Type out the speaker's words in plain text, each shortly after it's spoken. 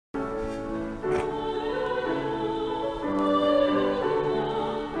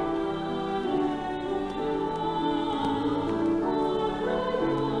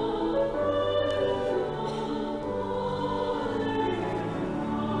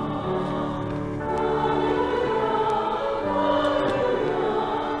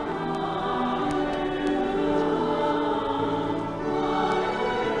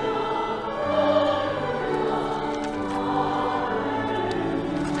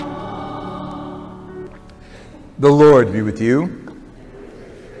The Lord be with you.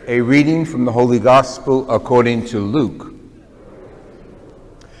 A reading from the Holy Gospel according to Luke.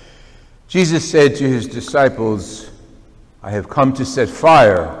 Jesus said to his disciples, I have come to set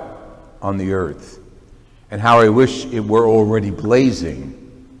fire on the earth, and how I wish it were already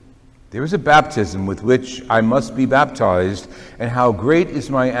blazing. There is a baptism with which I must be baptized, and how great is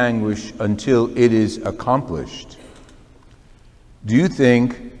my anguish until it is accomplished. Do you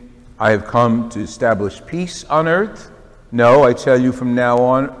think I have come to establish peace on earth? No, I tell you, from now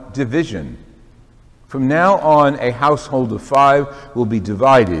on, division. From now on, a household of 5 will be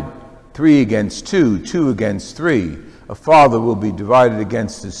divided, 3 against 2, 2 against 3. A father will be divided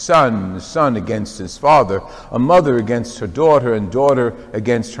against his son, and the son against his father, a mother against her daughter, and daughter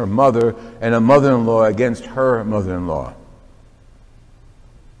against her mother, and a mother-in-law against her mother-in-law.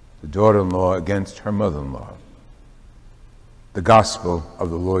 The daughter-in-law against her mother-in-law. The Gospel of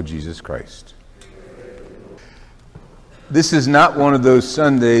the Lord Jesus Christ. This is not one of those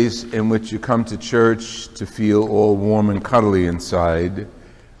Sundays in which you come to church to feel all warm and cuddly inside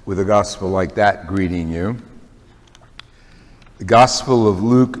with a gospel like that greeting you. The Gospel of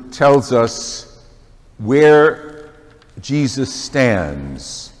Luke tells us where Jesus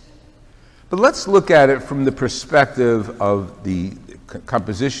stands. But let's look at it from the perspective of the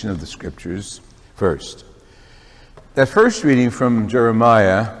composition of the Scriptures first. That first reading from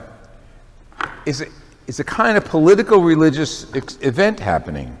Jeremiah is a kind of political religious event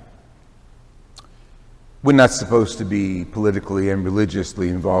happening. We're not supposed to be politically and religiously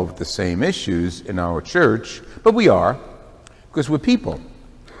involved with the same issues in our church, but we are, because we're people.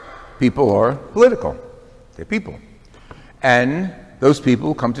 People are political. They're people. And those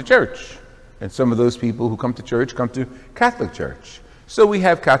people come to church. And some of those people who come to church come to Catholic Church. So we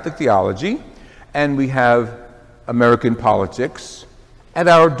have Catholic theology, and we have American politics at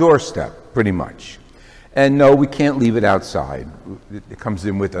our doorstep, pretty much. And no, we can't leave it outside. It comes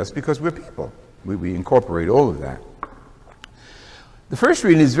in with us because we're people. We incorporate all of that. The first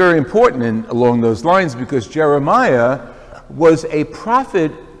reading is very important along those lines because Jeremiah was a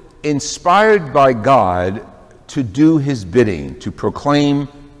prophet inspired by God to do his bidding, to proclaim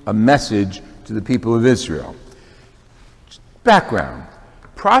a message to the people of Israel. Background.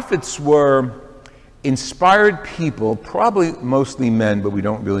 Prophets were inspired people, probably mostly men, but we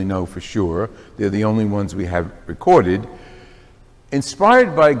don't really know for sure. They're the only ones we have recorded.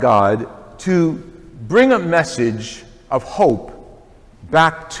 Inspired by God to bring a message of hope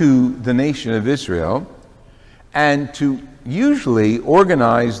back to the nation of Israel and to usually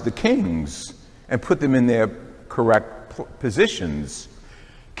organize the kings and put them in their correct positions.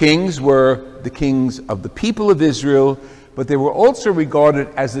 Kings were the kings of the people of Israel, but they were also regarded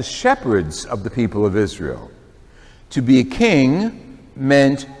as the shepherds of the people of Israel. To be a king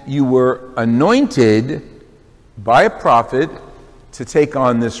meant you were anointed by a prophet to take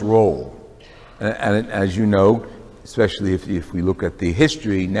on this role. And as you know, especially if we look at the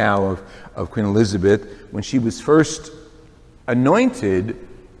history now of Queen Elizabeth, when she was first anointed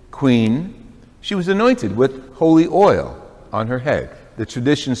queen, she was anointed with holy oil on her head. The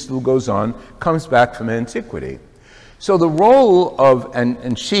tradition still goes on, comes back from antiquity. So the role of,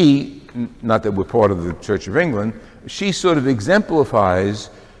 and she, not that we're part of the Church of England, she sort of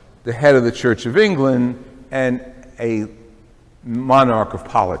exemplifies the head of the Church of England and a monarch of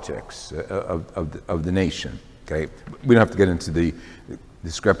politics of the nation. Okay, we don't have to get into the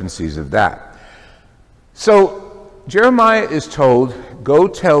discrepancies of that. So Jeremiah is told, go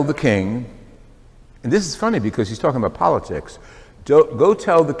tell the king, and this is funny because he's talking about politics. Go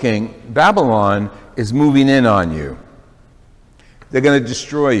tell the king, Babylon is moving in on you. They're going to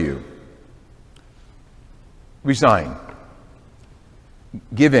destroy you. Resign.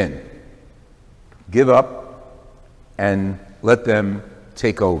 Give in. Give up and let them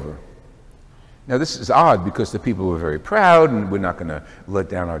take over. Now this is odd because the people were very proud and we're not going to let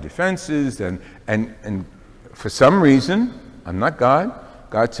down our defenses and for some reason, I'm not God,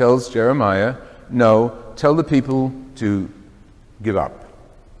 God tells Jeremiah, no, tell the people to give up.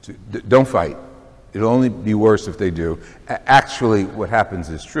 Don't fight. It'll only be worse if they do. Actually, what happens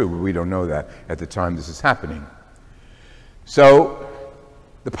is true, but we don't know that at the time this is happening. So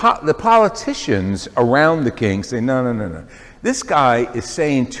the politicians around the king say, no. This guy is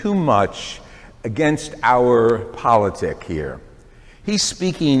saying too much against our politic here. He's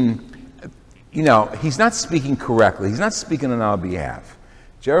speaking, he's not speaking correctly. He's not speaking on our behalf.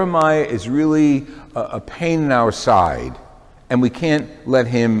 Jeremiah is really a pain in our side. And we can't let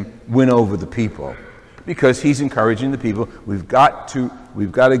him win over the people because he's encouraging the people. We've got to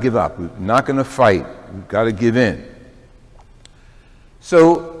give up. We're not going to fight. We've got to give in.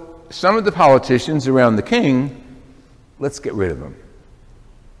 So some of the politicians around the king let's get rid of him.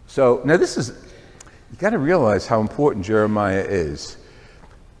 So now you got to realize how important Jeremiah is.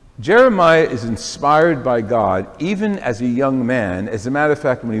 Jeremiah is inspired by God even as a young man. As a matter of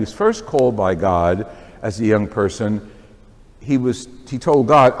fact, when he was first called by God as a young person, he told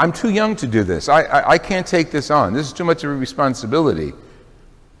God, I'm too young to do this. I can't take this on. This is too much of a responsibility.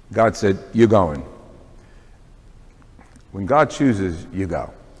 God said, you're going. When God chooses, you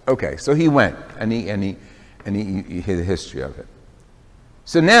go. Okay, so he went, and he hit the history of it.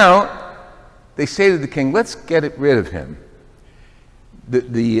 So now, they say to the king, let's get rid of him.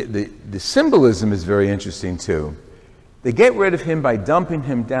 The symbolism is very interesting too. They get rid of him by dumping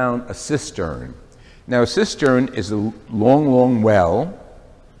him down a cistern. Now a cistern is a long, long well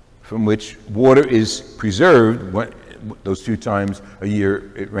from which water is preserved those 2 times a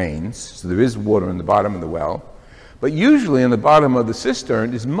year it rains. So there is water in the bottom of the well. But usually in the bottom of the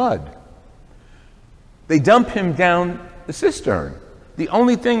cistern is mud. They dump him down the cistern. The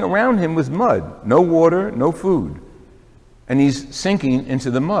only thing around him was mud. No water, no food. And he's sinking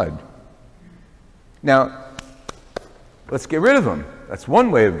into the mud. Now, let's get rid of him. That's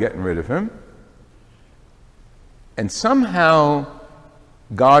one way of getting rid of him. And somehow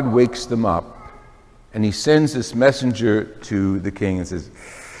God wakes them up, and he sends this messenger to the king and says,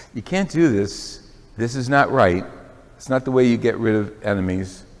 you can't do this. This is not right. It's not the way you get rid of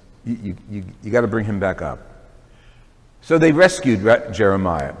enemies. You got to bring him back up. So they rescued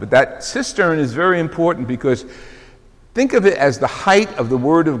Jeremiah. But that cistern is very important because think of it as the height of the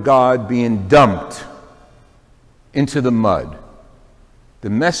Word of God being dumped into the mud. The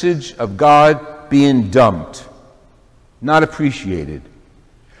message of God being dumped, not appreciated,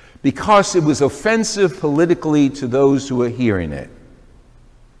 because it was offensive politically to those who were hearing it.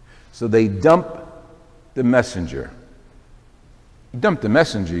 So they dump the messenger. You dump the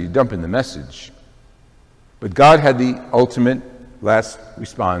messenger, you dump in the message. But God had the ultimate last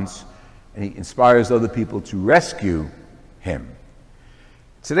response, and he inspires other people to rescue him.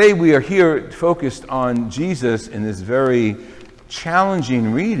 Today we are here focused on Jesus in this very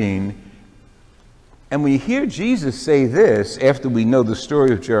challenging reading. And when you hear Jesus say this, after we know the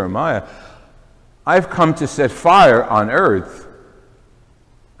story of Jeremiah, I've come to set fire on earth,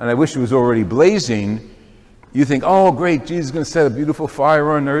 and I wish it was already blazing, you think, oh great, Jesus is going to set a beautiful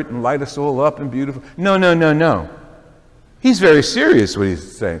fire on earth and light us all up and beautiful. No, no, no, no. He's very serious what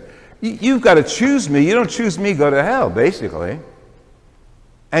he's saying. You've got to choose me. You don't choose me, go to hell, basically.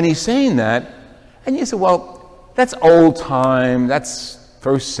 And he's saying that, and you say, well, that's old time, that's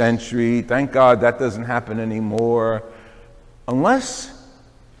first century, thank God that doesn't happen anymore. Unless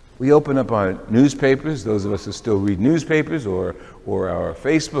we open up our newspapers, those of us who still read newspapers, or our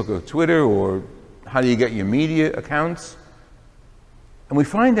Facebook or Twitter, or how do you get your media accounts? And we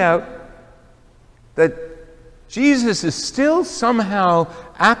find out that Jesus is still somehow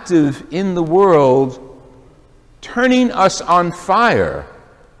active in the world, turning us on fire.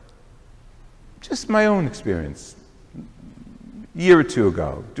 Just my own experience. A year or two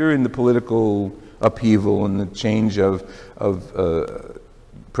ago, during the political upheaval and the change of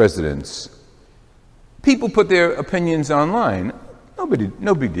presidents, people put their opinions online.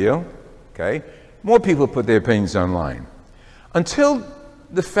 No big deal, okay? More people put their opinions online. Until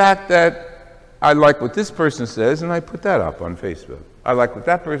the fact that I like what this person says, and I put that up on Facebook. I like what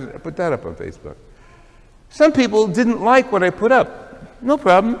that person, I put that up on Facebook. Some people didn't like what I put up. No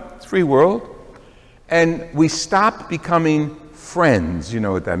problem, it's free world. And we stopped becoming friends. You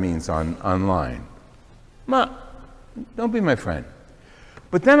know what that means online. Don't be my friend.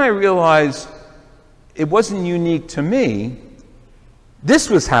 But then I realized it wasn't unique to me.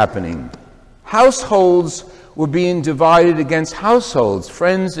 This was happening. Households were being divided against households,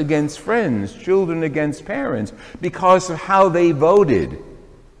 friends against friends, children against parents, because of how they voted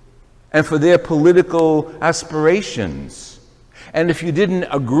and for their political aspirations. And if you didn't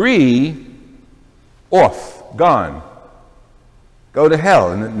agree, off, gone. Go to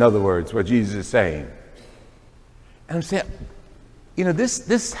hell, in other words, what Jesus is saying. And I'm saying, you know,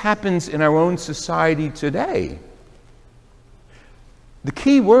 this happens in our own society today. The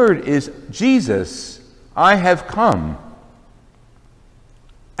key word is Jesus. I have come.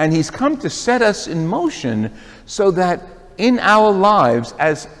 And he's come to set us in motion so that in our lives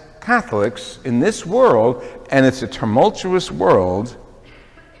as Catholics in this world, and it's a tumultuous world,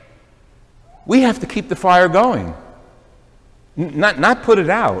 we have to keep the fire going. Not put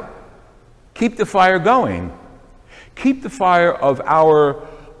it out. Keep the fire going. Keep the fire of our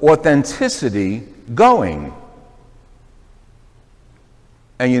authenticity going.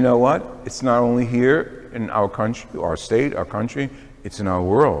 And you know what? It's not only here in our country, our state, our country, it's in our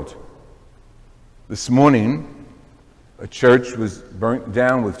world. This morning, A church was burnt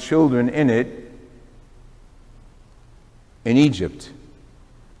down with children in it in Egypt.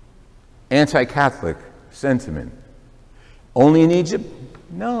 Anti-Catholic sentiment. Only in Egypt?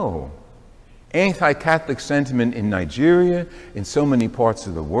 No. Anti-Catholic sentiment in Nigeria, in so many parts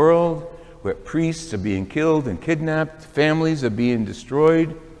of the world, where priests are being killed and kidnapped, families are being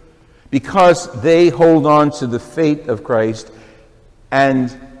destroyed, because they hold on to the faith of Christ, and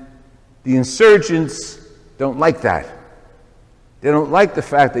the insurgents don't like that. They don't like the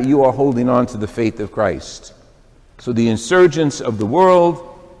fact that you are holding on to the faith of Christ. So the insurgents of the world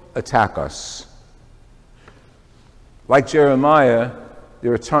attack us. Like Jeremiah,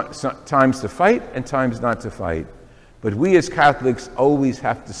 there are times to fight and times not to fight. But we as Catholics always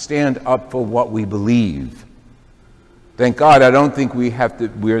have to stand up for what we believe. Thank God I don't think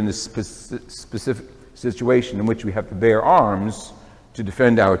we're in this specific situation in which we have to bear arms to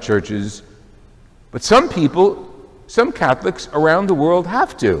defend our churches. But some people, some Catholics around the world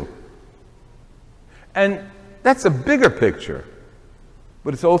have to. And that's a bigger picture.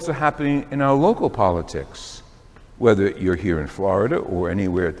 But it's also happening in our local politics, whether you're here in Florida or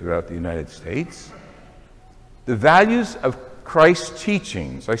anywhere throughout the United States. The values of Christ's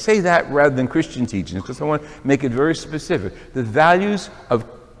teachings, I say that rather than Christian teachings because I want to make it very specific. The values of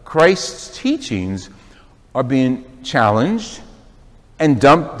Christ's teachings are being challenged and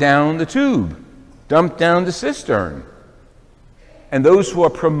dumped down the tube, dumped down the cistern. And those who are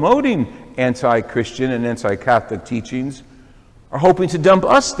promoting anti-Christian and anti-Catholic teachings are hoping to dump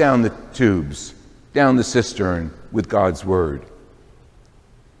us down the tubes, down the cistern with God's word.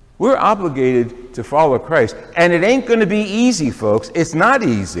 We're obligated to follow Christ, and it ain't going to be easy, folks. It's not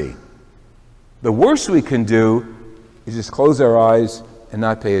easy. The worst we can do is just close our eyes and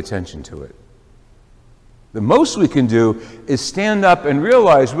not pay attention to it. The most we can do is stand up and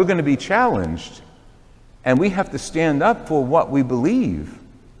realize we're going to be challenged, and we have to stand up for what we believe.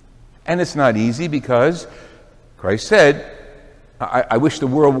 And it's not easy because Christ said, I wish the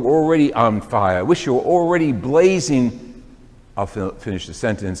world were already on fire. I wish you were already blazing, I'll finish the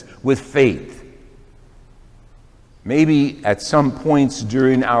sentence, with faith. Maybe at some points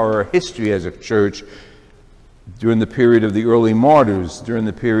during our history as a church, during the period of the early martyrs, during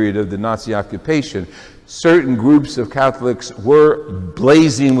the period of the Nazi occupation, certain groups of Catholics were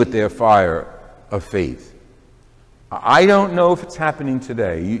blazing with their fire of faith. I don't know if it's happening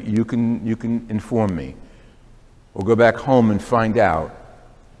today. You can inform me. Or go back home and find out.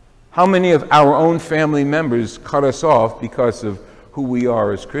 How many of our own family members cut us off because of who we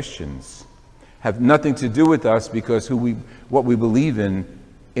are as Christians? Have nothing to do with us because what we believe in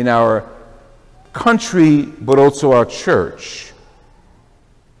our country, but also our church.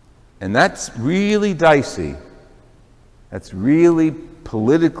 And that's really dicey. That's really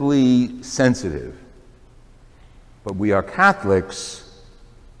politically sensitive. But we are Catholics.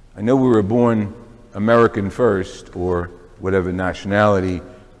 I know we were born American first, or whatever nationality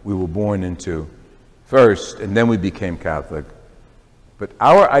we were born into first, and then we became Catholic. But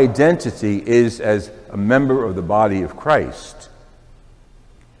our identity is as a member of the body of Christ.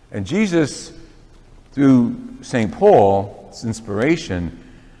 And Jesus, through St. Paul's inspiration,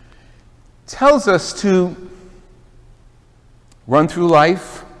 tells us to run through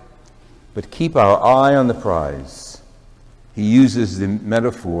life, but keep our eye on the prize. He uses the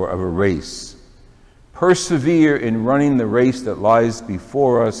metaphor of a race. Persevere in running the race that lies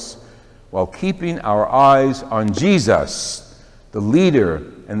before us while keeping our eyes on Jesus, the leader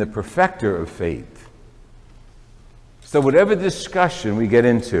and the perfecter of faith. So whatever discussion we get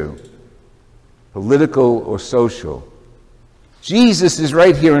into, political or social, Jesus is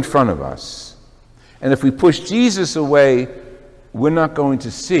right here in front of us. And if we push Jesus away, we're not going to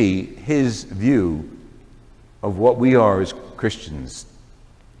see his view of what we are as Christians.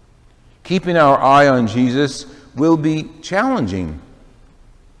 Keeping our eye on Jesus will be challenging.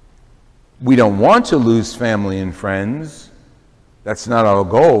 We don't want to lose family and friends. That's not our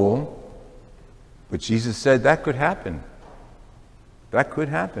goal. But Jesus said that could happen. That could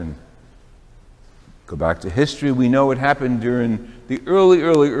happen. Go back to history. We know it happened during the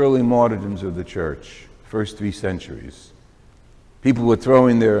early martyrdoms of the church, first 3 centuries. People were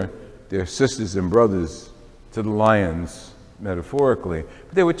throwing their sisters and brothers to the lions, metaphorically,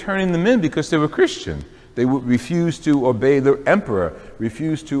 but they were turning them in because they were Christian. They would refuse to obey the emperor,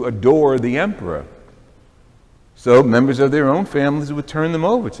 refuse to adore the emperor. So members of their own families would turn them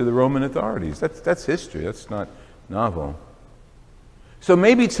over to the Roman authorities. That's history. That's not novel. So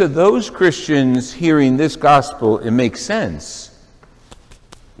maybe to those Christians hearing this gospel, it makes sense.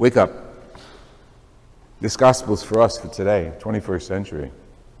 Wake up. This gospel's for us for today, 21st century.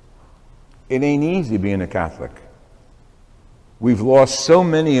 It ain't easy being a Catholic. We've lost so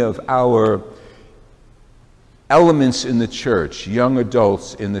many of our elements in the church, young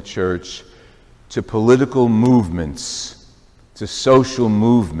adults in the church, to political movements, to social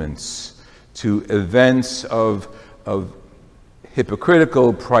movements, to events of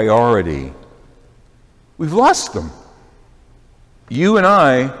hypocritical priority. We've lost them. You and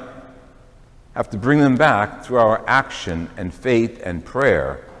I have to bring them back through our action and faith and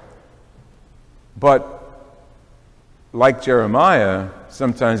prayer. But like Jeremiah,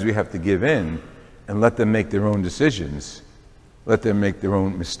 sometimes we have to give in and let them make their own decisions, let them make their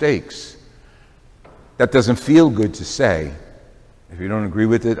own mistakes. That doesn't feel good to say. If you don't agree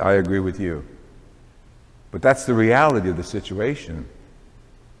with it, I agree with you. But that's the reality of the situation.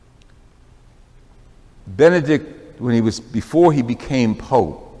 Benedict, before he became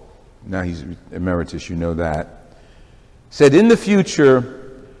Pope, now he's emeritus, you know that, said in the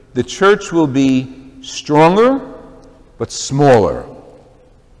future, the church will be stronger but smaller.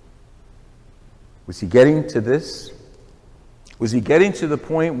 Was he getting to this? Was he getting to the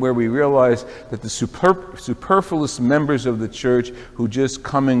point where we realize that the superfluous members of the church who just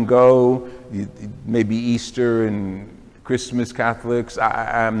come and go, maybe Easter and Christmas Catholics,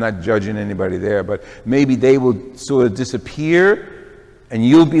 I'm not judging anybody there, but maybe they will sort of disappear and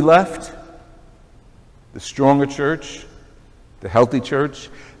you'll be left, the stronger church, the healthy church,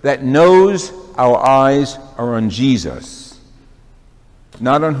 that knows our eyes are on Jesus,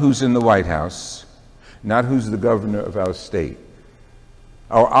 not on who's in the White House, not who's the governor of our state.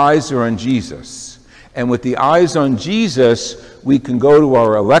 Our eyes are on Jesus. And with the eyes on Jesus, we can go to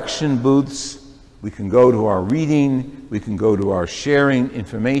our election booths, we can go to our reading, we can go to our sharing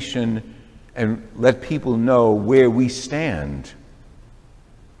information, and let people know where we stand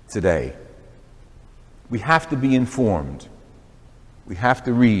today. We have to be informed. We have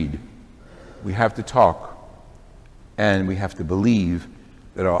to read. We have to talk. And we have to believe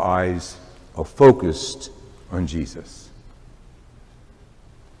that our eyes are focused on Jesus.